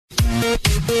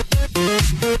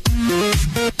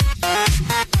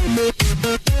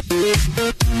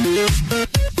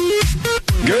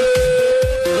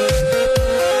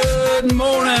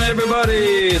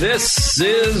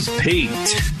This is Pete.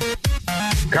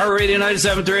 Car Radio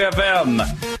 97.3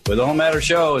 FM with the Home Matter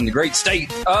Show in the great state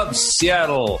of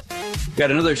Seattle. Got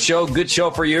another show, good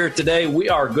show for you here today. We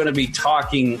are going to be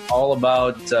talking all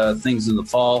about things in the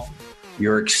fall.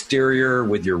 Your exterior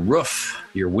with your roof,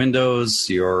 your windows,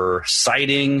 your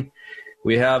siding.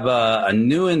 We have a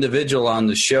new individual on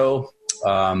the show.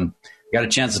 Got a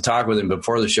chance to talk with him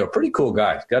before the show. Pretty cool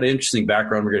guy. Got an interesting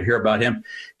background. We're going to hear about him.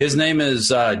 His name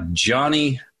is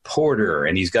Johnny Porter,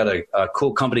 and he's got a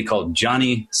cool company called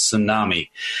Johnny Tsunami.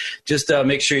 Just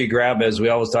make sure you grab, as we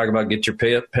always talk about, get your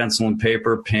pencil and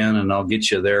paper, pen, and I'll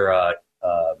get you their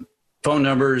phone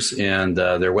numbers and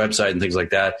their website and things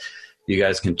like that. You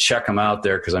guys can check them out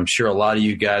there because I'm sure a lot of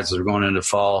you guys that are going into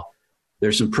fall,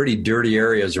 there's some pretty dirty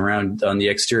areas around on the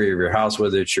exterior of your house,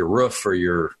 whether it's your roof or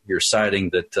your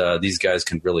siding, that these guys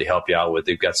can really help you out with.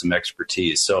 They've got some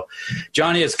expertise. So,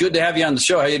 Johnny, it's good to have you on the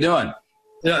show. How you doing?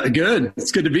 Yeah, good.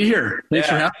 It's good to be here. Thanks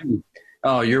for having me.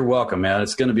 Oh, you're welcome, man.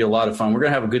 It's going to be a lot of fun. We're going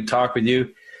to have a good talk with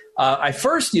you. I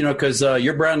first, because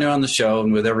you're brand new on the show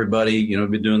and with everybody,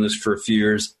 we've been doing this for a few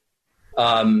years.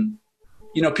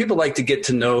 People like to get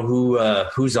to know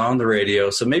who's on the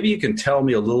radio. So maybe you can tell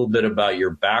me a little bit about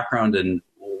your background and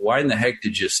why in the heck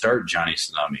did you start Johnny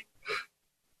Tsunami?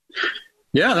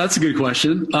 Yeah, that's a good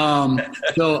question.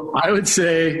 So I would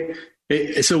say,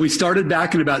 so we started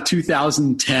back in about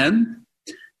 2010.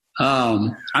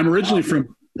 I'm originally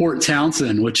from Port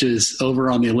Townsend, which is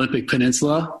over on the Olympic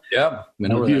Peninsula. Yeah,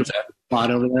 beautiful spot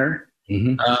over there.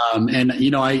 Mm-hmm.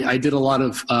 And I did a lot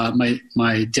of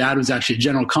my dad was actually a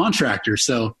general contractor,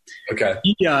 so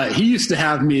he used to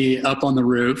have me up on the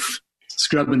roof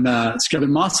scrubbing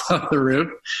moss off the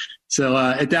roof. So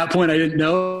at that point, I didn't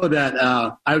know that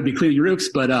I would be cleaning roofs,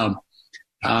 but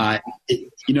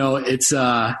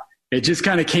it just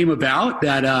kind of came about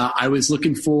that I was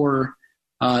looking for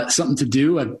something to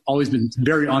do. I've always been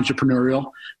very entrepreneurial.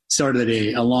 Started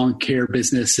a lawn care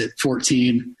business at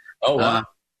 14. Oh, wow.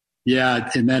 Yeah,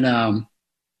 and then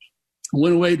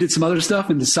went away, did some other stuff,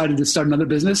 and decided to start another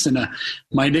business. And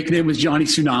my nickname was Johnny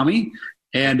Tsunami,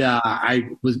 and I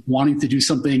was wanting to do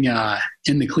something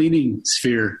in the cleaning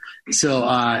sphere. So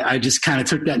I just kind of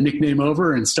took that nickname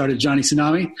over and started Johnny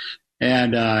Tsunami,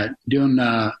 and doing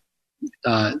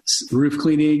roof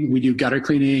cleaning. We do gutter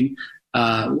cleaning,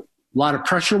 a lot of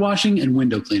pressure washing, and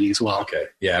window cleaning as well. Okay,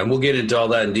 yeah, and we'll get into all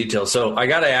that in detail. So I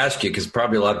got to ask you, because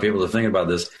probably a lot of people are thinking about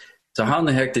this. So how in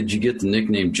the heck did you get the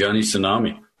nickname Johnny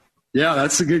Tsunami? Yeah,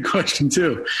 that's a good question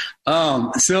too.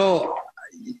 So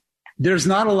there's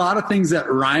not a lot of things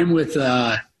that rhyme with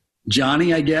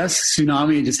Johnny, I guess.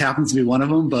 Tsunami just happens to be one of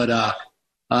them. But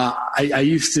I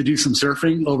used to do some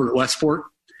surfing over at Westport.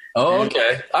 Oh,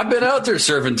 okay. I've been out there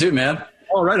surfing too, man.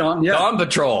 Oh, right on. Yeah. Dawn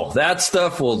Patrol. That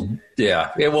stuff will,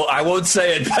 it will. I won't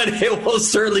say it, but it will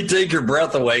certainly take your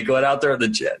breath away going out there in the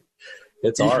jet.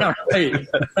 It's hard. Yeah,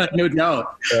 right. No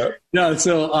doubt. Yeah. No,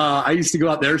 so I used to go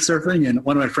out there surfing, and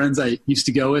one of my friends I used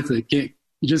to go with, he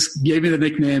just gave me the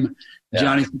nickname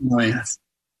Johnny Tsunami. That's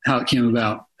how it came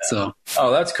about. Yeah. So. Oh,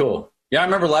 that's cool. Yeah, I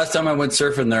remember last time I went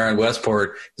surfing there in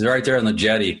Westport. It was right there on the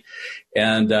jetty.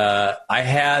 And I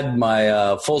had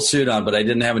my full suit on, but I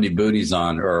didn't have any booties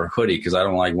on or hoodie because I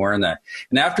don't like wearing that.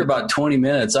 And after about 20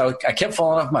 minutes, I kept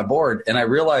falling off my board, and I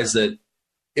realized that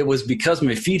it was because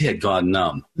my feet had gone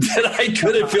numb that I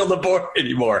couldn't feel the board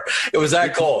anymore. It was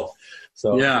that cold.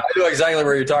 So yeah, I know exactly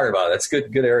what you're talking about. That's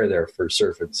good area there for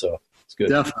surfing. So it's good.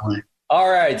 Definitely. All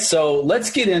right. So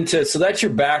let's get into, so that's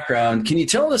your background. Can you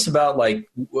tell us about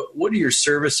what are your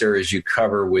service areas you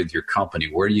cover with your company?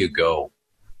 Where do you go?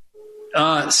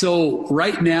 So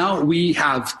right now we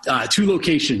have two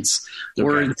locations.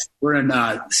 Okay. We're in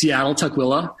Seattle,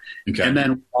 Tukwila, and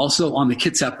then also on the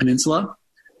Kitsap Peninsula.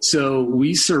 So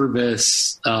we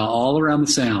service all around the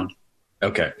Sound.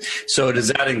 Okay. So does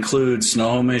that include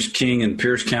Snohomish, King, and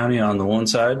Pierce County on the one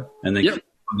side? And then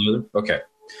on the other? Okay.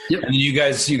 Yep. And you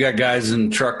got guys in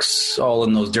trucks all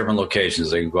in those different locations.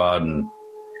 They can go out and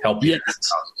help you. Yes.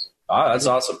 That's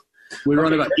awesome. We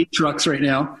run about 8 trucks right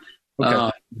now.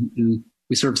 Okay. And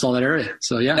we service all that area.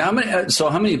 So, yeah. Now,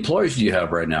 how many employees do you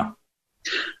have right now?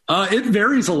 It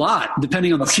varies a lot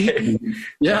depending on the season.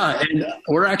 Yeah, and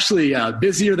we're actually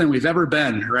busier than we've ever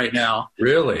been right now.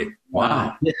 Really?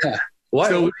 Wow. Yeah.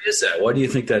 Why is that? Why do you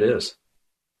think that is?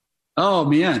 Oh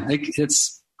man,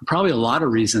 it's probably a lot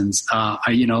of reasons.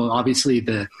 Obviously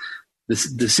the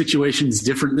situation's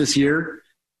different this year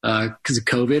because of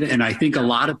COVID, and I think a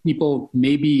lot of people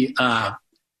maybe have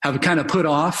kind of put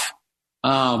off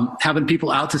having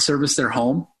people out to service their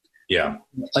home. Yeah.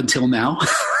 Until now.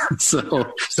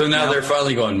 So now they're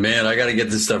finally going, man, I got to get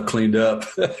this stuff cleaned up.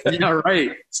 Yeah,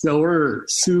 right. So we're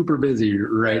super busy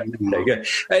right now. Okay,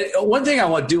 good. One thing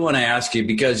I do want to ask you,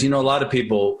 because, a lot of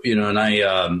people, and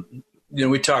I,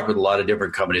 we talk with a lot of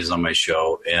different companies on my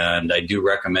show, and I do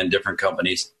recommend different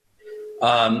companies.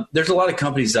 There's a lot of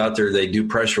companies out there, they do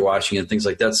pressure washing and things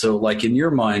like that. So like in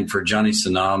your mind, for Johnny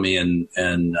Tsunami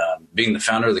and being the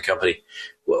founder of the company,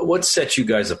 what sets you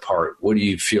guys apart? What do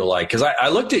you feel like? Because I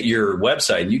looked at your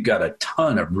website and you got a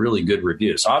ton of really good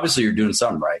reviews. So obviously you're doing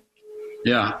something right.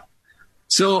 Yeah.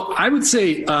 So I would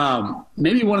say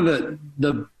maybe one of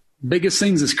the biggest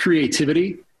things is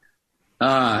creativity.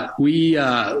 We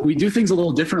do things a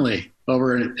little differently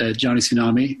over at Johnny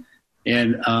Tsunami.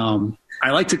 And I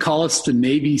like to call us the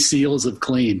Navy SEALs of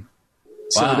clean.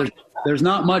 Wow. So there's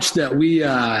not much that we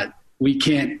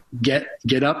can't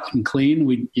get up and clean.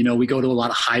 We go to a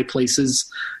lot of high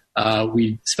places.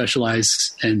 We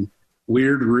specialize in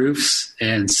weird roofs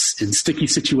and in sticky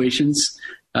situations.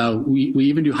 We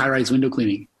even do high-rise window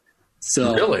cleaning.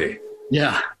 So really?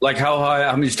 Yeah. Like how high,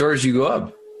 how many stories do you go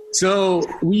up? So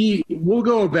we'll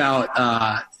go about,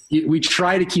 we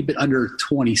try to keep it under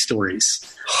 20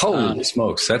 stories. Holy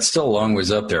smokes. That's still a long ways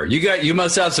up there. You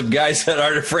must have some guys that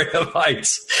aren't afraid of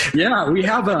heights. Yeah. We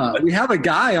have a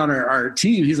guy on our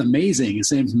team. He's amazing.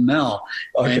 His name's Mel.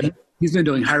 Okay. And he's been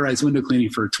doing high-rise window cleaning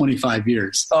for 25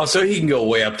 years. Oh, so he can go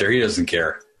way up there. He doesn't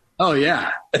care. Oh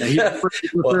yeah. He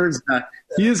prefers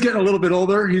he is getting a little bit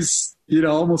older. He's,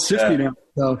 almost 50 now.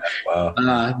 So,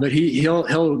 wow. But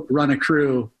he'll run a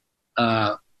crew,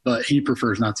 but he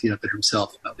prefers not to get up there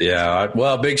himself. Yeah.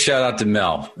 Well, big shout out to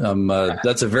Mel.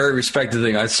 That's a very respected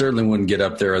thing. I certainly wouldn't get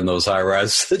up there in those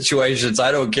high-rise situations.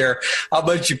 I don't care how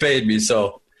much you paid me.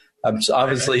 So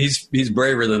obviously he's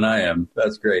braver than I am.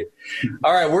 That's great.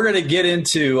 All right. We're going to get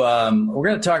into, we're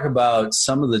going to talk about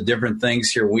some of the different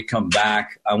things here when we come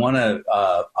back. I want to,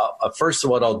 first of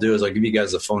what I'll do is I'll give you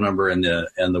guys the phone number and the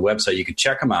website. You can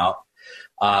check them out.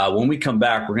 When we come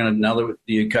back, we're going to, now that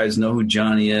you guys know who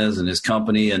Johnny is and his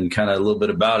company and kind of a little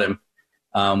bit about him,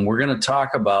 we're going to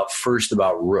talk about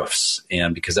roofs.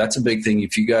 And because that's a big thing.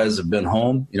 If you guys have been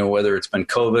home, whether it's been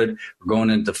COVID or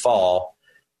going into fall,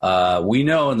 we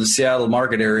know in the Seattle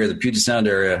market area, the Puget Sound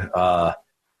area,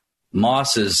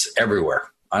 moss is everywhere.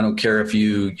 I don't care if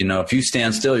if you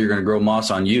stand still, you're going to grow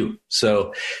moss on you.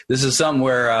 So this is something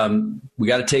where we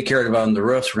got to take care of it on the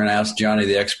roofs. We're going to ask Johnny,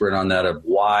 the expert on that, of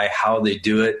why, how they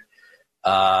do it.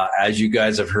 As you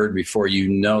guys have heard before,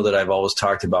 that I've always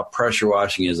talked about pressure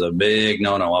washing is a big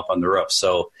no-no up on the roof.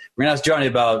 So we're going to ask Johnny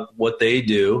about what they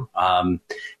do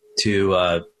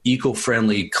to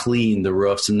eco-friendly clean the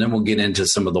roofs, and then we'll get into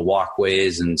some of the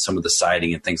walkways and some of the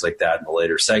siding and things like that in the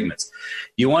later segments.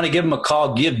 You want to give them a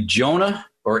call, give Jonah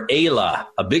or Ayla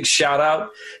a big shout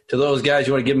out to those guys.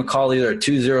 You want to give them a call either at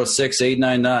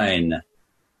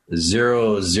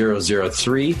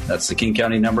 206-899-0003. That's the King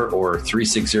County number, or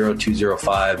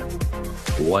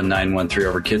 360-205-1913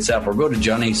 over Kitsap, or go to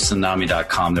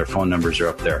johnnystsunami.com. Their phone numbers are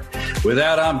up there. With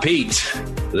that, I'm Pete.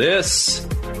 This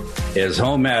is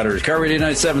Home Matters, Car Radio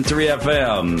 97.3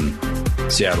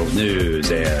 FM, Seattle's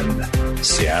news and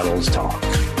Seattle's talk.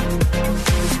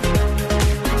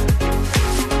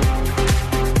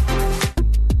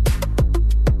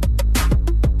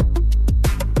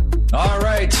 All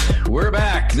right, we're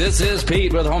back. This is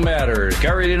Pete with Home Matters,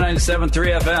 Car Radio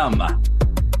 97.3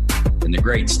 FM, in the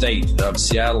great state of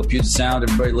Seattle, Puget Sound.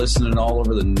 Everybody listening all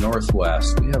over the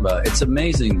Northwest. We have it's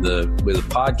amazing with the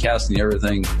podcasting and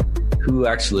everything, who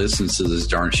actually listens to this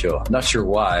darn show. I'm not sure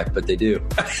why, but they do.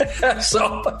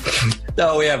 So,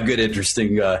 no, we have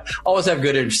always have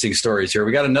good, interesting stories here.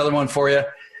 We got another one for you.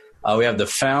 We have the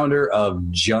founder of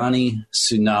Johnny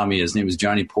Tsunami. His name is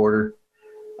Johnny Porter.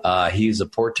 He's a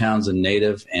Port Townsend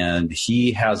native, and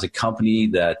he has a company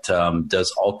that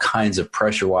does all kinds of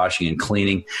pressure washing and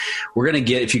cleaning. We're going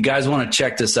to if you guys want to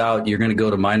check this out, you're going to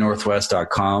go to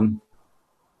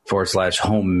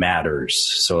mynorthwest.com/home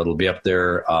matters. So it'll be up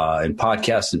there in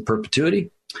podcast in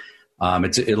perpetuity.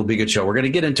 It'll be a good show. We're going to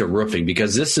get into roofing,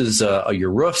 because this is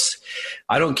your roofs.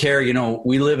 I don't care.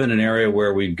 We live in an area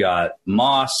where we've got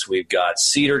moss, we've got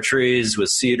cedar trees with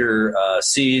cedar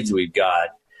seeds, we've got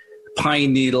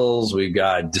pine needles, we've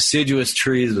got deciduous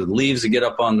trees with leaves that get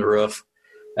up on the roof,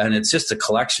 and it's just a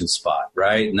collection spot,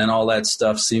 right? And then all that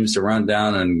stuff seems to run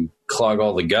down and clog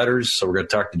all the gutters. So we're going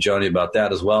to talk to Johnny about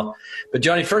that as well. But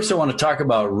Johnny, first I want to talk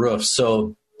about roofs.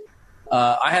 So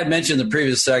I had mentioned in the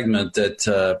previous segment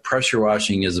that pressure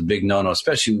washing is a big no-no,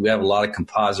 especially we have a lot of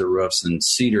composite roofs and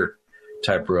cedar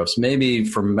type roofs. Maybe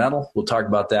for metal, we'll talk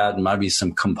about that, and maybe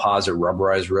some composite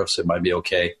rubberized roofs, it might be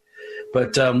okay.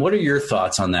 But what are your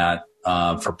thoughts on that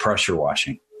for pressure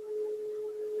washing?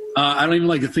 I don't even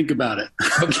like to think about it.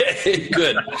 Okay,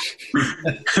 good.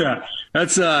 Yeah,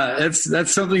 that's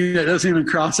something that doesn't even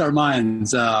cross our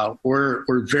minds.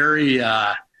 We're very.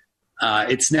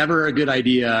 It's never a good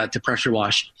idea to pressure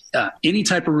wash any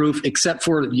type of roof, except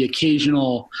for the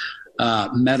occasional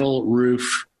metal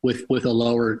roof with a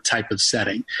lower type of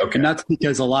setting. Okay. And that's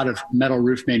because a lot of metal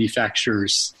roof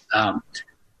manufacturers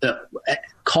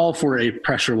call for a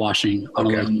pressure washing on a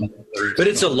low roof. But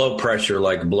it's a low pressure,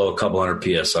 like below a couple hundred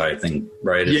PSI thing,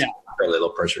 right? It's fairly low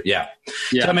pressure. Yeah.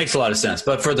 So that makes a lot of sense.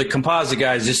 But for the composite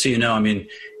guys, just so you know, I mean,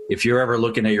 if you're ever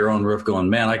looking at your own roof going,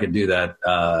 man, I could do that,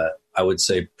 I would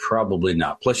say probably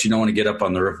not. Plus, you don't want to get up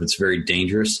on the roof. It's very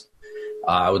dangerous.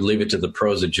 I would leave it to the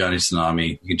pros at Johnny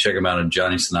Tsunami. You can check them out at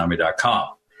johnnystsunami.com.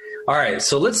 All right,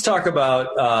 so let's talk about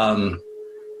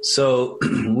so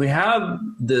we have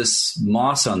this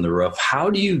moss on the roof. How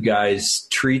do you guys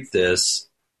treat this?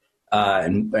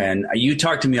 And you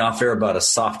talked to me off air about a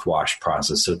soft wash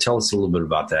process. So tell us a little bit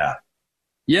about that.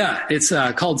 Yeah, it's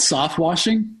called soft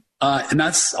washing. And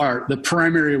that's the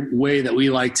primary way that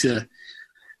we like to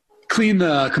clean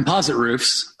the composite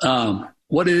roofs.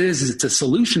 What it is it's a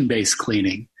solution-based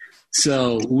cleaning.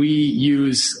 So we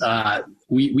use,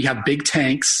 we have big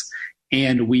tanks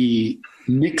and we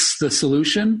mix the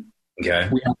solution. Okay.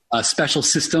 We have a special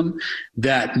system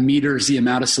that meters the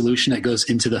amount of solution that goes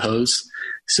into the hose.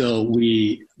 So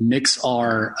we mix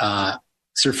our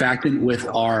surfactant with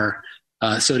our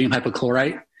sodium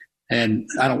hypochlorite. And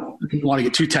I don't want to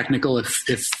get too technical if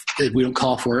we don't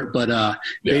call for it, but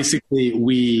basically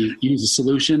we use a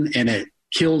solution and it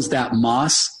kills that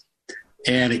moss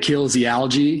and it kills the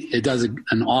algae. It does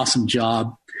an awesome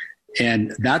job.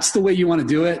 And that's the way you want to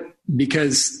do it,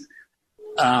 because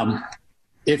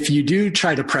if you do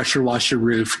try to pressure wash your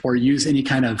roof or use any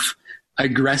kind of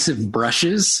aggressive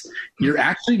brushes, you're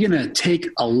actually going to take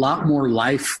a lot more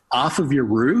life off of your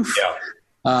roof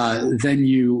than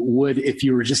you would if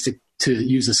you were just to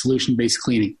use a solution-based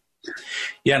cleaning.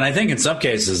 Yeah, and I think in some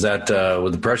cases that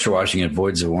with the pressure washing, it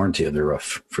voids the warranty of the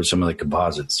roof for some of the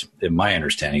composites. My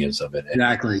understanding is of it.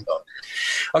 Exactly. So,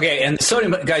 okay, and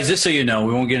sodium, guys, just so you know,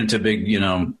 we won't get into a big,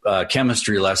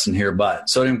 chemistry lesson here, but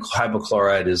sodium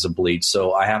hypochlorite is a bleach.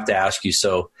 So I have to ask you,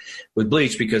 so with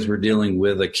bleach, because we're dealing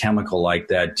with a chemical like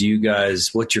that, do you guys,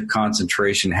 what's your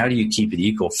concentration? How do you keep it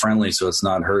eco-friendly so it's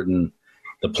not hurting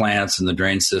the plants and the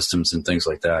drain systems and things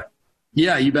like that?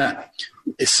 Yeah, you bet.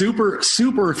 A super,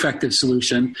 super effective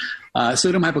solution.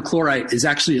 Sodium hypochlorite is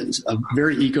actually a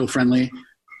very eco-friendly.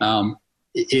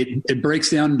 It breaks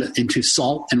down into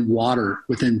salt and water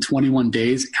within 21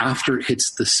 days after it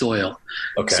hits the soil.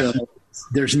 Okay. So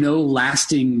there's no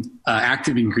lasting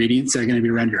active ingredients that are going to be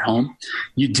around your home.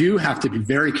 You do have to be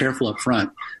very careful up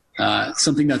front.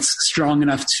 Something that's strong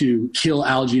enough to kill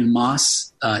algae and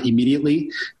moss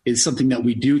immediately is something that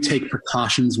we do take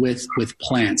precautions with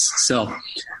plants. So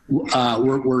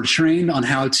we're trained on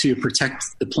how to protect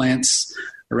the plants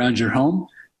around your home.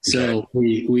 So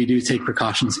we do take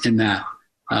precautions in that.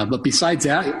 But besides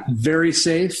that, very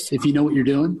safe if you know what you're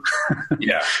doing.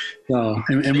 Yeah. So,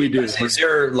 and we do. Is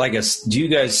there do you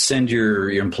guys send your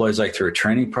employees through a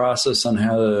training process on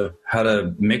how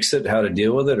to mix it, how to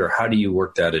deal with it, or how do you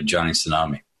work that at Johnny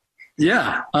Tsunami?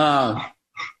 Yeah.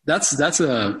 That's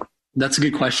a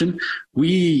good question.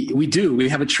 We do. We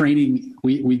have a training.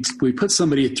 We put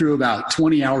somebody through about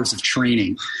 20 hours of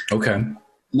training. Okay. And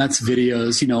that's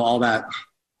videos, all that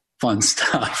fun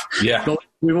stuff. Yeah. But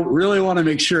we really want to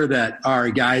make sure that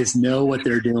our guys know what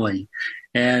they're doing.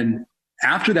 And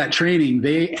after that training,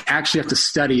 they actually have to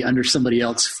study under somebody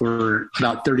else for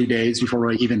about 30 days before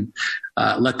we even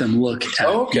let them look at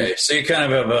Okay. So you kind of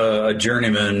have a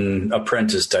journeyman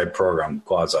apprentice type program,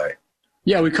 quasi.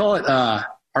 Yeah, we call it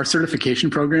our certification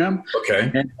program.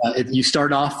 Okay. And you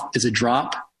start off as a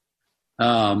drop.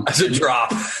 As a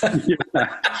drop.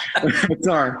 It's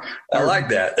our I like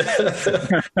that.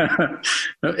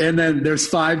 And then there's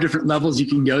 5 different levels you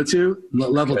can go to.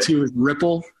 Level 2 is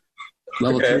ripple.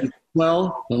 Level 3 is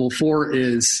swell. Level 4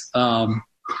 is a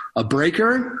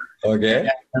breaker. Okay.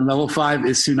 And level 5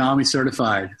 is Tsunami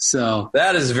certified. So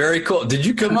that is very cool. Did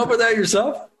you come up with that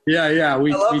yourself? Yeah. I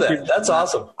love that. That's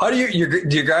awesome. How do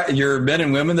your men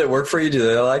and women that work for you, do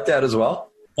they like that as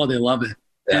well? Oh, they love it.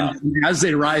 Yeah. And as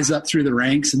they rise up through the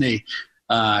ranks and they,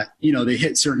 they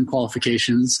hit certain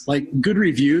qualifications, like good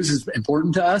reviews is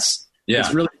important to us. Yeah.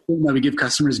 It's really important that we give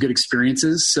customers good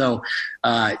experiences. So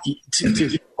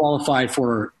to qualify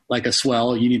for like a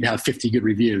swell, you need to have 50 good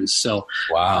reviews. So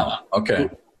wow. Okay.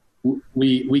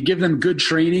 We give them good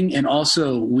training, and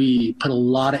also we put a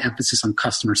lot of emphasis on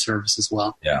customer service as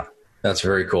well. Yeah. That's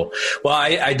very cool. Well,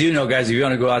 I do know, guys, if you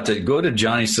want to go to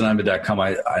johnnystsunami.com,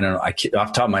 I don't know, off the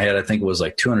top of my head, I think it was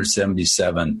like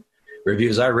 277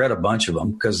 reviews. I read a bunch of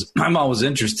them because I'm always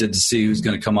interested to see who's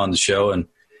going to come on the show and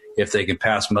if they can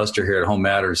pass muster here at Home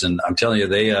Matters. And I'm telling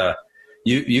you,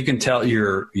 you can tell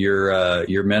your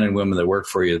men and women that work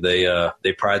for you,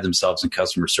 they pride themselves in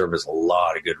customer service. A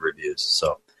lot of good reviews.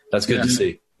 So that's good to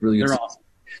see. Really good. They're awesome.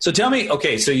 So tell me,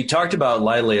 okay, so you talked about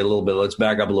Lily a little bit. Let's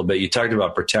back up a little bit. You talked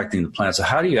about protecting the plants. So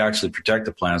how do you actually protect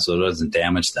the plants so it doesn't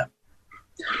damage them?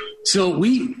 So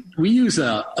we use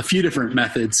a few different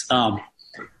methods.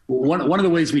 One of the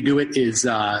ways we do it is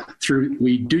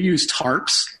we do use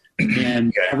tarps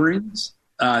and coverings.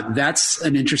 That's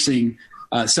an interesting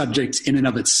subject in and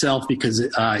of itself because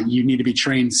you need to be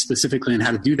trained specifically on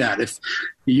how to do that. If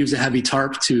you use a heavy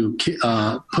tarp to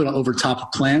put over top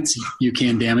of plants, you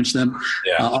can damage them.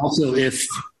 Yeah. Also, if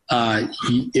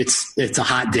it's a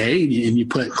hot day and you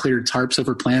put clear tarps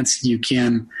over plants, you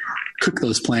can cook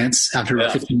those plants after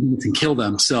 15 minutes and kill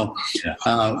them. So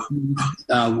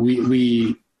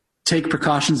we take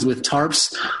precautions with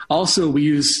tarps. Also, we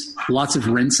use lots of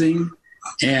rinsing.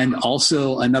 And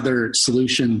also another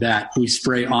solution that we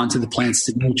spray onto the plants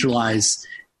to neutralize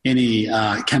any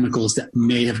chemicals that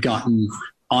may have gotten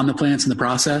on the plants in the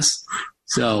process.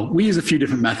 So we use a few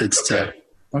different methods to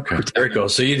protect. Very cool.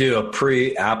 So you do a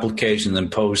pre-application then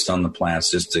post on the plants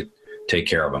just to take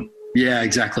care of them. Yeah,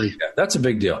 exactly. Yeah, that's a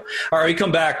big deal. All right, we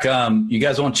come back. You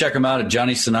guys want to check them out at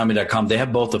johnnystsunami.com. They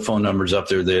have both the phone numbers up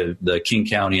there, the King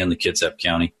County and the Kitsap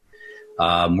County.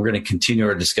 We're going to continue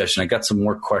our discussion. I got some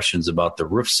more questions about the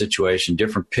roof situation,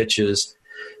 different pitches,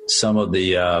 some of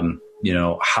the,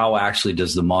 how actually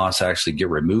does the moss actually get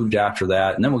removed after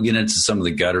that? And then we'll get into some of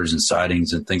the gutters and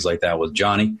sidings and things like that with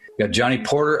Johnny. We got Johnny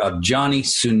Porter of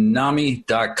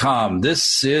johnnystsunami.com.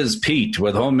 This is Pete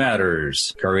with Home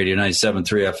Matters, Car Radio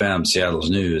 97.3 FM,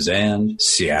 Seattle's News and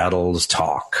Seattle's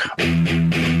Talk.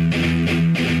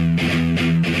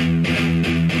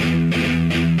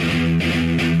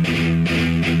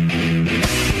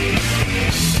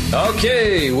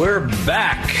 Okay, we're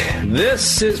back.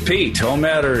 This is Pete, Home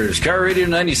Matters, Car Radio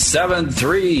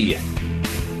 97.3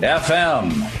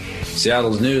 FM,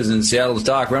 Seattle's News and Seattle's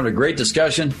Talk. We're having a great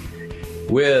discussion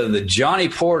with Johnny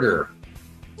Porter.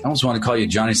 I almost want to call you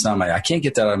Johnny Tsunami. I can't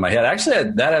get that out of my head.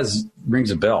 Actually, that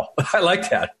rings a bell. I like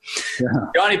that. Yeah.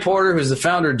 Johnny Porter, who's the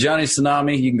founder of Johnny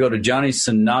Tsunami. You can go to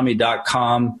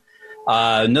johnnystsunami.com.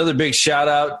 Another big shout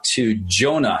out to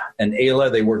Jonah and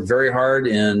Ayla. They work very hard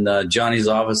in Johnny's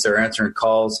office. They're answering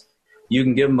calls. You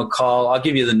can give them a call. I'll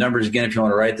give you the numbers again if you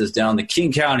want to write this down. The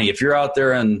King County, if you're out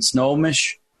there in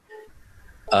Snohomish,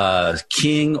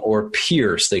 King or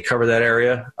Pierce, they cover that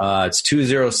area. It's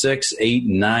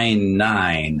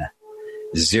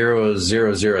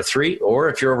 206-899-0003. Or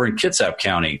if you're over in Kitsap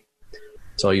County,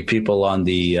 so you people on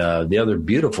the other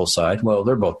beautiful side, well,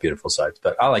 they're both beautiful sides,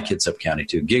 but I like Kitsap County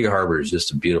too. Gig Harbor is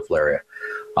just a beautiful area.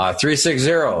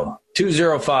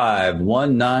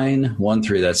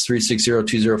 360-205-1913. That's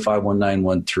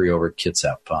 360-205-1913 over at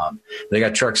Kitsap. They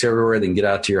got trucks everywhere. They can get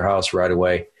out to your house right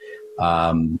away.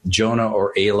 Jonah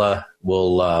or Ayla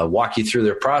will walk you through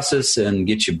their process and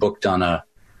get you booked on an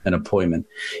appointment.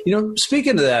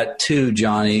 Speaking of that too,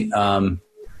 Johnny,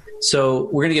 so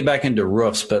we're going to get back into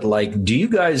roofs, but do you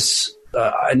guys,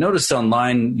 I noticed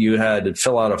online you had to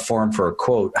fill out a form for a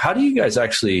quote. How do you guys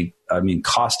actually,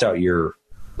 cost out your,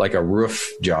 a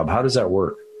roof job? How does that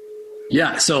work?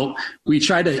 Yeah. So we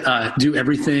try to do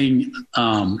everything.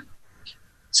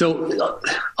 So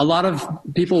a lot of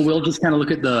people will just kind of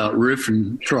look at the roof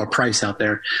and throw a price out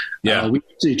there. Yeah. We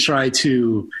actually try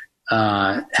to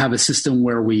have a system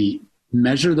where we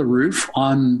measure the roof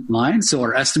online. So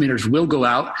our estimators will go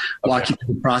out, walk you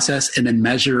through the process, and then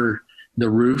measure the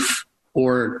roof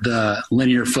or the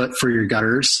linear foot for your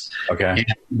gutters. Okay. And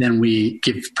then we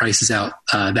give prices out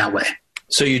that way.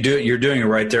 So you're doing it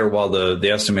right there while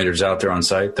the estimator's out there on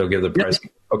site. They'll give the price.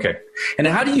 Yep. Okay. And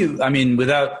how do you,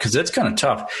 because that's kind of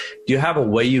tough. Do you have a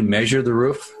way you measure the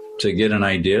roof to get an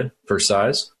idea for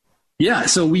size? Yeah.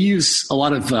 So we use a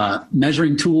lot of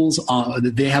measuring tools.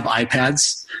 They have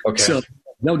iPads. Okay. So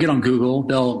they'll get on Google.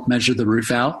 They'll measure the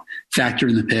roof out, factor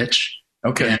in the pitch.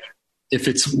 Okay. And if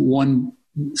it's 1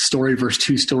 story versus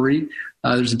 2 story,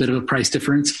 there's a bit of a price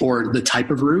difference, or the type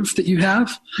of roof that you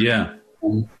have. Yeah.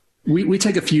 We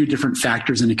take a few different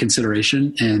factors into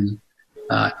consideration and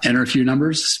enter a few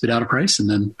numbers, spit out a price, and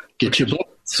then get you a book.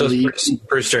 So it's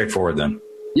pretty straightforward then.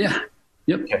 Yeah.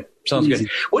 Yep. Okay. Sounds easy.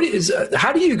 Good. What is?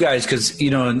 How do you guys? Because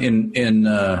in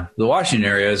the Washington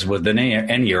areas, within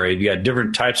any area, you got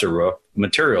different types of roof.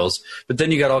 materials, but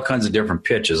then you got all kinds of different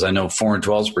pitches. I know 4 and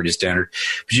 12 is pretty standard,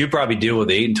 but you probably deal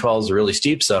with 8 and 12 is the really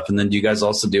steep stuff. And then do you guys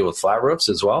also deal with flat roofs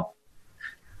as well?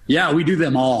 Yeah, we do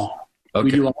them all. Okay.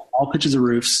 We do all pitches of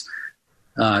roofs,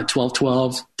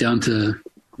 12-12 down to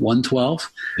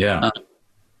 112. Yeah.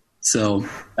 So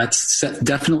that's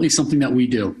definitely something that we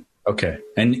do. Okay.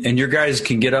 And your guys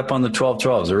can get up on the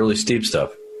 12-12s, the really steep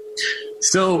stuff.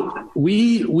 So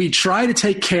we try to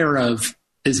take care of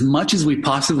as much as we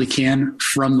possibly can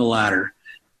from the ladder.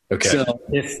 Okay. So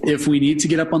if we need to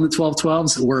get up on the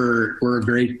 12-12s, we're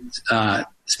very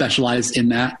specialized in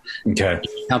that. Okay.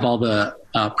 We have all the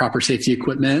proper safety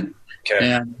equipment.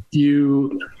 Okay. And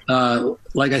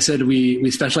like I said, we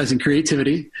specialize in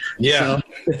creativity. Yeah. So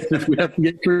if we have to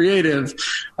get creative,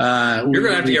 you're going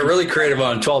to have to get really creative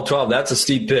on 12-12. That's a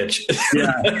steep pitch.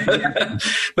 Yeah.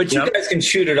 But you guys can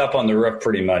shoot it up on the roof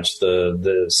pretty much,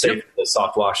 the safe, the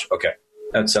soft wash. Okay.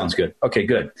 That sounds good. Okay,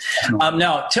 good.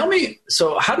 Now tell me,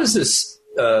 so how does this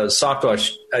soft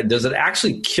wash, does it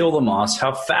actually kill the moss?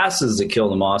 How fast does it kill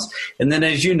the moss? And then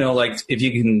as you know, like if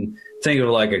you can think of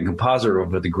like a composite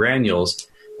roof with the granules,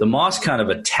 the moss kind of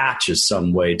attaches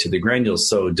some way to the granules.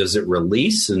 So does it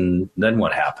release, and then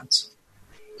what happens?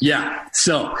 Yeah.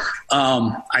 So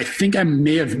I think I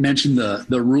may have mentioned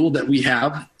the rule that we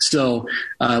have. So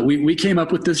we came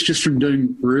up with this just from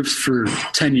doing roofs for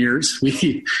 10 years.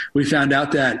 We found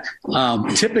out that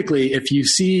typically if you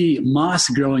see moss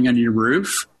growing on your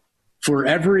roof, for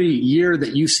every year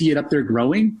that you see it up there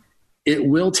growing, it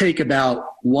will take about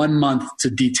 1 month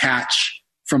to detach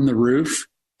from the roof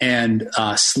and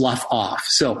slough off.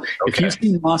 So if you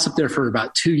see moss up there for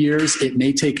about 2 years, it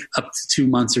may take up to 2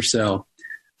 months or so,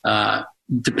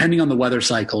 depending on the weather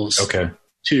cycles,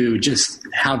 to just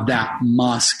have that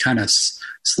moss kind of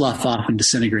slough off and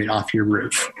disintegrate off your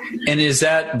roof. And does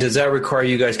that require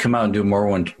you guys come out and do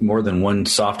more than one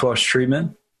soft wash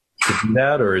treatment to do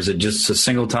that, or is it just a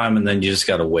single time and then you just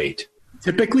got to wait?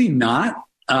 Typically not.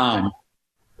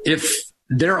 If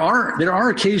there are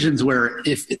occasions where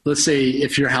let's say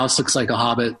if your house looks like a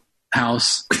Hobbit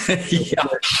house,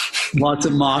 lots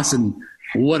of moss and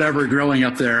whatever growing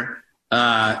up there,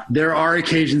 there are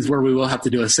occasions where we will have to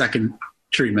do a second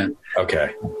treatment.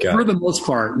 Okay. For the most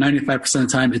part, 95% of the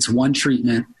time, it's one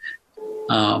treatment,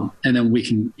 and then we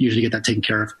can usually get that taken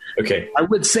care of. Okay. I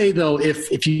would say, though,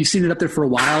 if you've seen it up there for a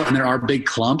while and there are big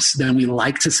clumps, then we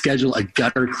like to schedule a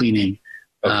gutter cleaning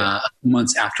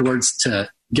months afterwards to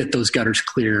get those gutters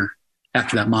clear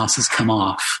after that moss has come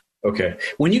off. Okay.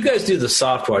 When you guys do the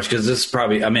soft wash, because this is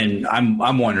probably, I mean,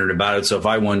 I'm wondering about it. So if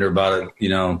I wonder about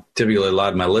it, typically a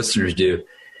lot of my listeners do.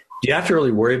 Do you have to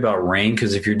really worry about rain?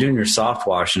 Because if you're doing your soft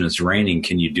wash and it's raining,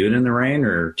 can you do it in the rain,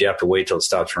 or do you have to wait till it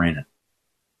stops raining?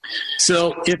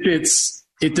 So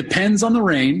it depends on the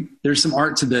rain. There's some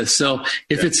art to this. So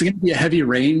if it's going to be a heavy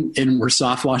rain and we're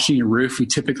soft washing your roof, we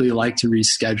typically like to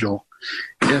reschedule.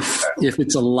 If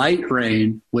it's a light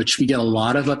rain, which we get a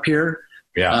lot of up here,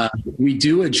 we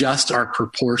do adjust our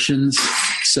proportions.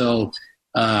 So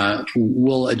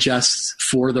we'll adjust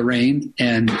for the rain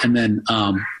and then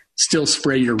still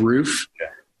spray your roof. Yeah.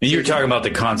 And you're talking about the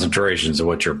concentrations of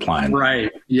what you're applying.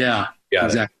 Right. Yeah.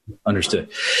 Exactly. Understood.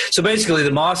 So basically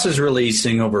the moss is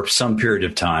releasing over some period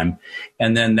of time,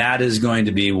 and then that is going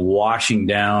to be washing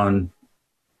down.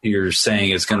 You're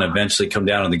saying it's going to eventually come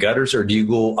down in the gutters, or do you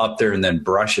go up there and then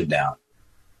brush it down?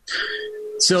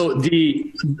 So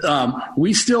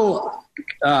we still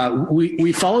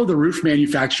we follow the roof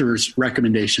manufacturer's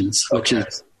recommendations, which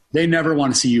is they never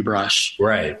want to see you brush.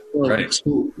 Right.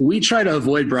 So we try to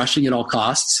avoid brushing at all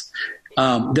costs.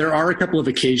 There are a couple of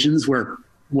occasions where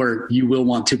you will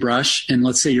want to brush, and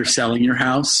let's say you're selling your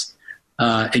house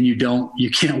and you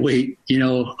can't wait,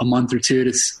 a month or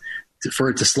two for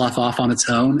it to slough off on its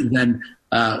own. And then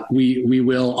we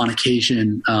will on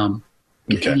occasion go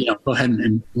ahead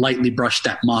and lightly brush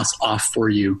that moss off for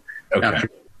you. After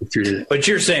you treated it. But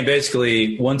you're saying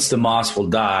basically once the moss will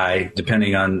die,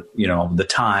 depending on the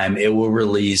time, it will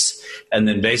release, and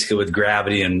then basically with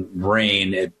gravity and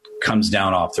rain, it comes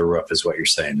down off the roof, is what you're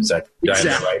saying. Is that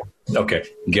right? Okay,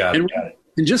 got it.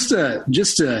 And just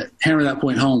to hammer that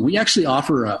point home, we actually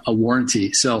offer a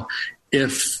warranty. So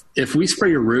if we spray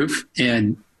your roof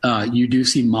and you do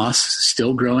see moss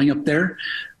still growing up there,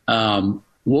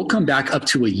 we'll come back up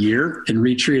to a year and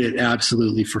retreat it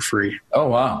absolutely for free. Oh,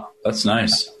 wow. That's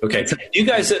nice. Okay.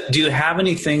 Do you have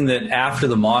anything that after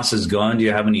the moss is gone, do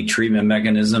you have any treatment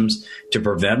mechanisms to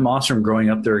prevent moss from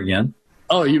growing up there again?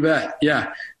 Oh, you bet.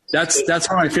 Yeah. That's one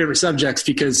of my favorite subjects,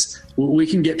 because we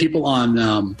can get people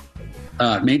on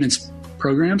maintenance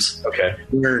programs. Okay.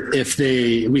 Where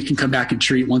we can come back and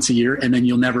treat once a year, and then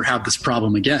you'll never have this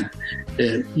problem again.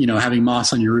 Having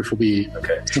moss on your roof will be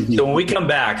something. So when we come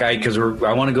back, because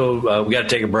I want to go, we got to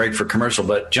take a break for commercial,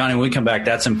 but Johnny, when we come back,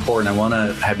 that's important. I want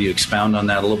to have you expound on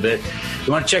that a little bit.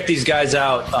 You want to check these guys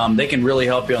out. They can really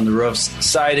help you on the roofs,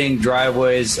 siding,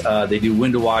 driveways. They do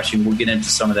window washing. We'll get into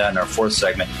some of that in our fourth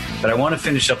segment. But I want to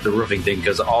finish up the roofing thing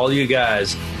because all you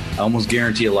guys, I almost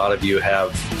guarantee a lot of you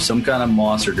have some kind of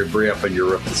moss or debris up on your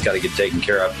roof that's got to get taken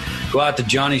care of. Go out to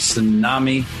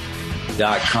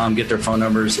JohnnyTsunami.com, get their phone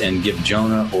numbers, and give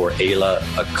Jonah or Ayla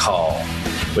a call.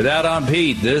 With that, I'm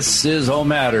Pete. This is Home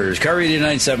Matters, Car Radio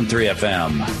 97.3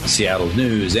 FM, Seattle's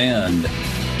news and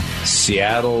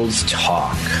Seattle's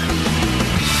talk.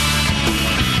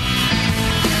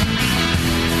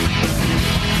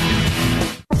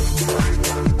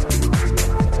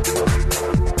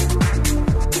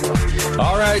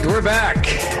 All right, we're back.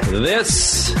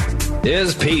 This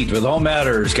is Pete with Home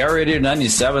Matters, Car Radio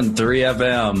 97.3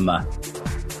 FM.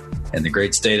 In the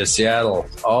great state of Seattle,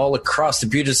 all across the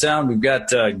Puget Sound. We've got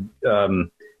having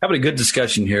a good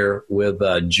discussion here with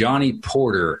Johnny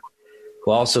Porter,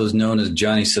 who also is known as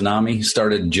Johnny Tsunami. He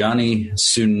started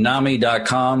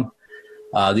JohnnyTsunami.com.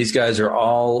 These guys are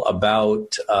all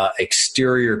about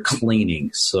exterior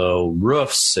cleaning, so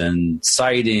roofs and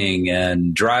siding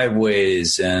and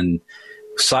driveways and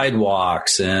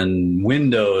sidewalks and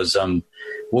windows.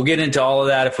 We'll get into all of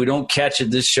that. If we don't catch it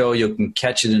this show, you can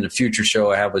catch it in a future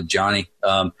show I have with Johnny.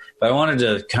 But I wanted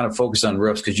to kind of focus on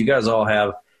roofs because you guys all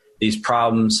have these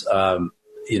problems. I'm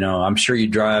sure you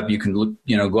drive. You can look,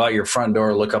 go out your front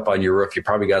door, look up on your roof. You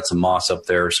probably got some moss up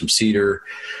there, some cedar,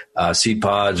 seed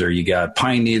pods, or you got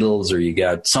pine needles, or you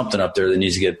got something up there that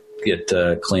needs to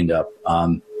get cleaned up.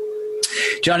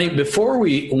 Johnny,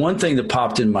 one thing that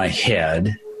popped in my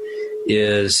head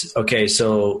is, okay,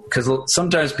 so because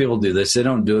sometimes people do this, they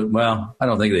don't do it. Well, I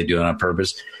don't think they do it on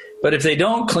purpose. But if they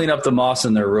don't clean up the moss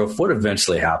in their roof, what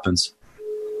eventually happens?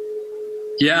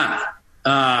 Yeah.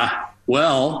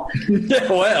 Well.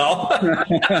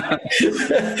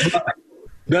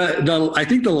 I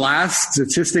think the last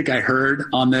statistic I heard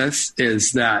on this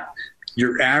is that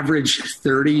your average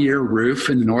 30-year roof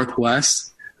in the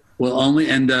Northwest will only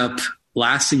end up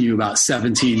lasting you about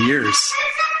 17 years.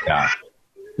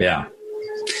 Yeah.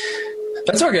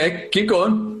 That's okay. Keep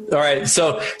going. All right.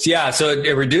 So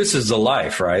it reduces the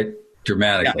life, right?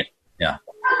 Dramatically. Yeah.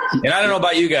 And I don't know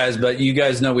about you guys, but you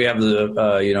guys know we have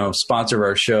the, sponsor of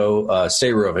our show,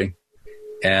 Stay Roofing.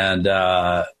 And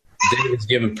David's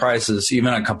giving prices,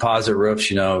 even on composite roofs,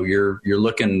 you're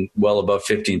looking well above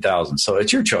 $15,000. So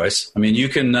it's your choice. I mean, you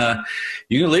can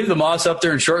leave the moss up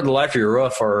there and shorten the life of your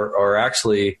roof or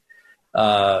actually,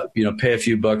 pay a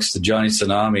few bucks to Johnny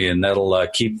Tsunami, and that'll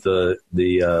keep the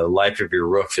life of your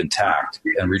roof intact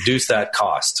and reduce that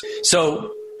cost.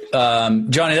 So,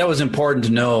 Johnny, that was important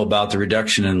to know about the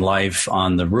reduction in life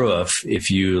on the roof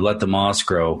if you let the moss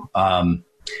grow. I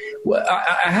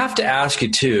have to ask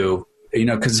you too,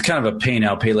 because it's kind of a pay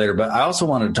now, pay later. But I also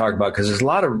wanted to talk about, because there's a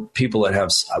lot of people that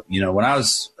have, when I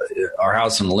was our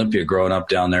house in Olympia growing up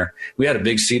down there, we had a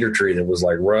big cedar tree that was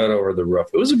like right over the roof.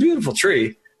 It was a beautiful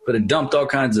tree, but it dumped all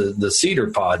kinds of the cedar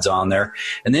pods on there.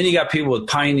 And then you got people with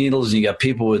pine needles, and you got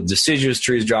people with deciduous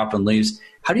trees dropping leaves.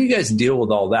 How do you guys deal with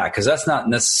all that? Because that's not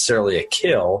necessarily a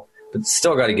kill, but it's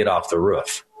still got to get off the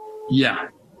roof. Yeah.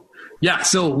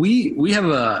 So we have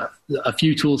a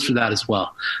few tools for that as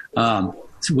well.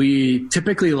 We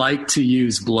typically like to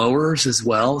use blowers as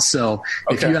well. So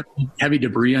if you have heavy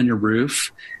debris on your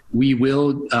roof, we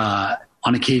will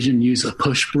on occasion use a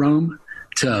push broom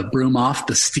to broom off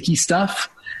the sticky stuff.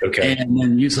 Okay. And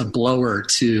then use a blower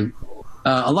to,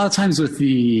 a lot of times with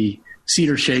the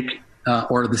cedar shake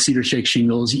or the cedar shake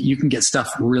shingles, you can get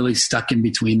stuff really stuck in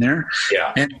between there.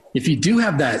 Yeah. And if you do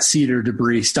have that cedar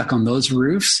debris stuck on those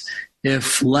roofs,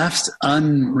 if left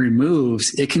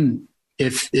unremoved, it can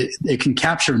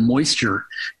capture moisture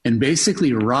and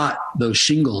basically rot those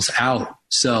shingles out.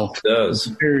 So it's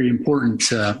very important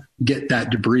to get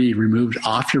that debris removed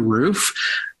off your roof.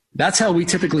 That's how we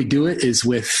typically do it, is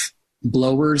with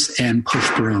blowers and push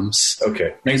brooms.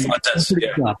 Okay. Makes a lot of sense.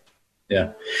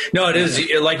 Yeah. No, it is.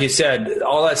 Like you said,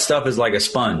 all that stuff is like a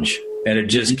sponge, and it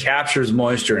just captures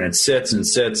moisture, and it sits and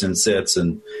sits and sits.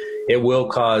 And it will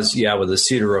cause, with a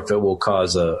cedar roof, it will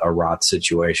cause a rot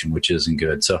situation, which isn't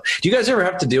good. So do you guys ever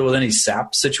have to deal with any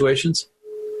sap situations?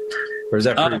 Or is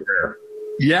that pretty rare?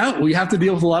 Yeah, we have to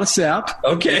deal with a lot of sap.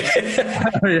 Okay.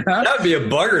 That'd be a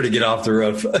bugger to get off the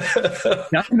roof.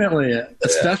 Definitely.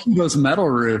 Especially those metal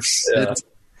roofs. Yeah.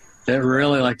 It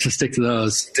really likes to stick to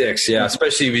those. Sticks, yeah.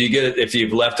 Especially if you get it, if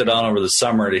you've left it on over the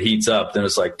summer and it heats up, then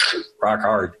it's like rock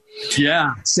hard.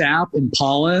 Yeah, sap and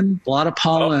pollen, a lot of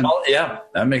pollen. Oh, yeah,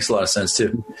 that makes a lot of sense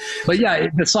too. But yeah,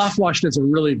 the soft wash does a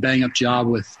really bang up job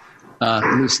with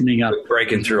loosening up.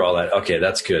 Breaking through all that. Okay,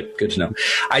 that's good. Good to know.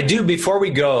 I do, before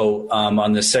we go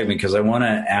on this segment, because I want to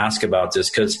ask about this,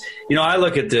 because, I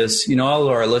look at this, all of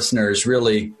our listeners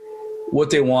really, what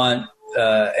they want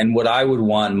and what I would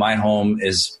want in my home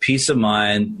is peace of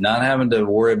mind, not having to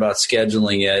worry about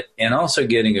scheduling it, and also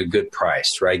getting a good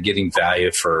price, right? Getting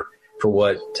value for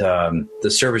what the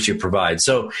service you provide.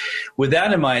 So with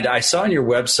that in mind, I saw on your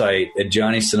website at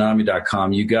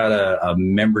johnnystsunami.com, you got a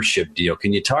membership deal.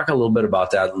 Can you talk a little bit about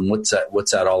that and what's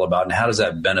that all about and how does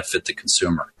that benefit the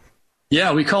consumer?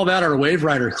 Yeah, we call that our Wave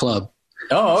Rider Club.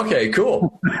 Oh, okay,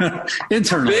 cool.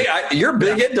 Internally. You're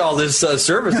big into all this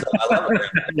service stuff. I love it.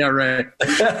 Yeah, right.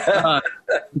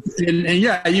 And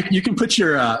yeah, you can put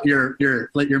your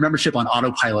membership on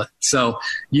autopilot, so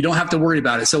you don't have to worry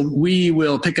about it. So we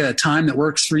will pick a time that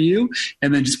works for you,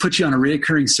 and then just put you on a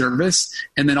reoccurring service,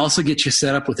 and then also get you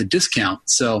set up with a discount.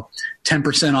 So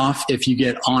 10% off if you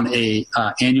get on a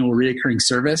annual reoccurring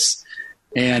service,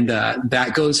 and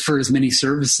that goes for as many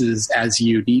services as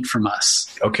you need from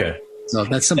us. Okay. So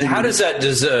that's something. And how does that?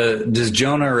 Does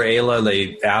Jonah or Ayla,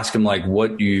 they ask them like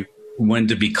when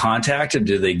to be contacted?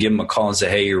 Do they give them a call and say,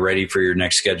 "Hey, you're ready for your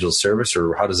next scheduled service,"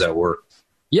 or how does that work?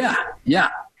 Yeah.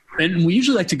 And we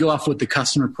usually like to go off what the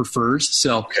customer prefers.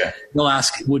 So they'll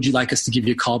ask, "Would you like us to give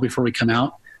you a call before we come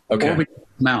out?" Okay. Or we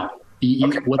come out.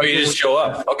 You just show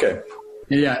up. Okay.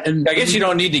 Yeah. And I guess you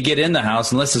don't need to get in the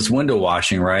house unless it's window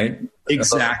washing, right?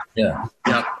 Exactly. Yeah.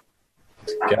 Yep.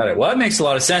 Got it. Well, that makes a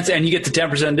lot of sense. And you get the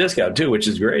 10% discount too, which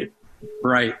is great.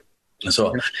 Right.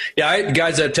 So,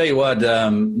 guys, I tell you what,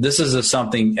 this is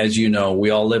something, as you know,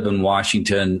 we all live in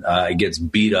Washington. It gets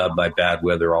beat up by bad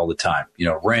weather all the time.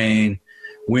 Rain,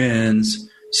 winds,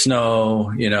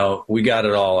 snow, we got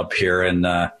it all up here. And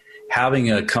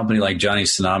having a company like Johnny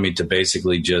Tsunami to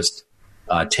basically just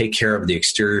take care of the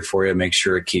exterior for you, make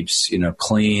sure it keeps,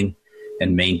 clean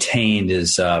and maintained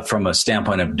is from a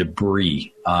standpoint of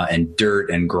debris and dirt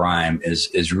and grime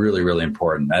is really, really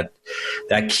important.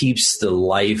 That keeps the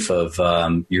life of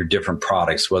your different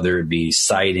products, whether it be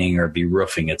siding or be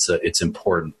roofing. It's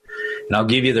important. And I'll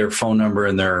give you their phone number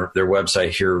and their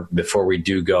website here before we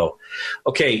do go.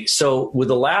 Okay, so with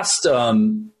the last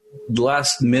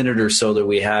minute or so that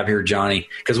we have here, Johnny,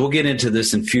 because we'll get into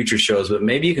this in future shows, but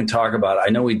maybe you can talk about, I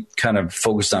know we kind of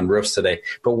focused on roofs today,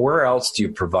 but where else do you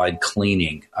provide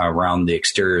cleaning around the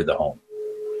exterior of the home?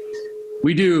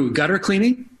 We do gutter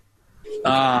cleaning.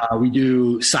 We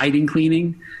do siding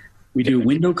cleaning. We do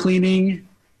window cleaning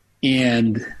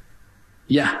and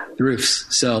the roofs.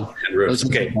 So those are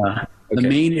the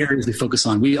main areas we focus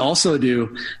on. We also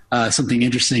do something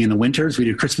interesting in the winters. We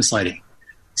do Christmas lighting.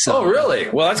 So, oh, really?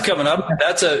 Well, that's coming up.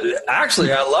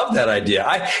 Actually, I love that idea.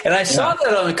 I saw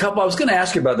that on a couple. I was going to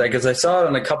ask you about that because I saw it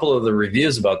on a couple of the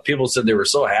reviews about people said they were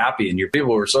so happy and your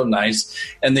people were so nice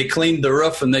and they cleaned the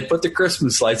roof and they put the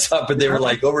Christmas lights up and they were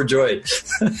like overjoyed.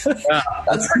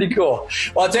 That's pretty cool.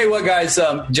 Well, I'll tell you what, guys,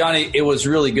 Johnny, it was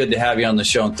really good to have you on the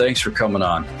show and thanks for coming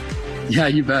on. Yeah,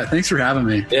 you bet. Thanks for having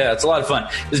me. Yeah, it's a lot of fun.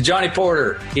 This is Johnny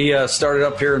Porter. He started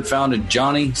up here and founded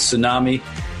Johnny Tsunami.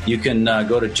 You can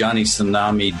go to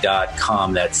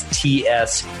johnnystsunami.com. That's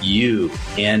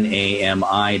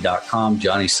TSUNAMI.com,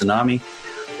 Johnny Tsunami.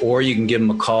 Or you can give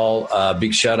him a call.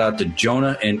 Big shout out to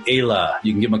Jonah and Ayla.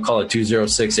 You can give them a call at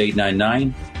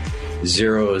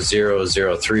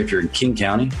 206-899-0003 if you're in King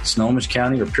County, Snohomish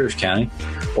County, or Pierce County.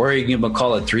 Or you can give them a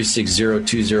call at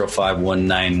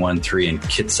 360-205-1913 in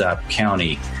Kitsap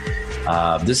County.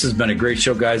 This has been a great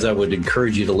show, guys. I would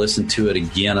encourage you to listen to it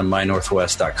again on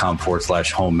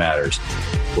mynorthwest.com/Home Matters.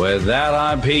 With that,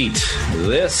 I'm Pete.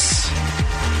 This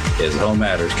is Home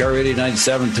Matters. Car Radio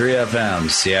 97.3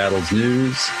 FM, Seattle's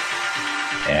news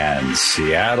and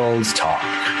Seattle's talk.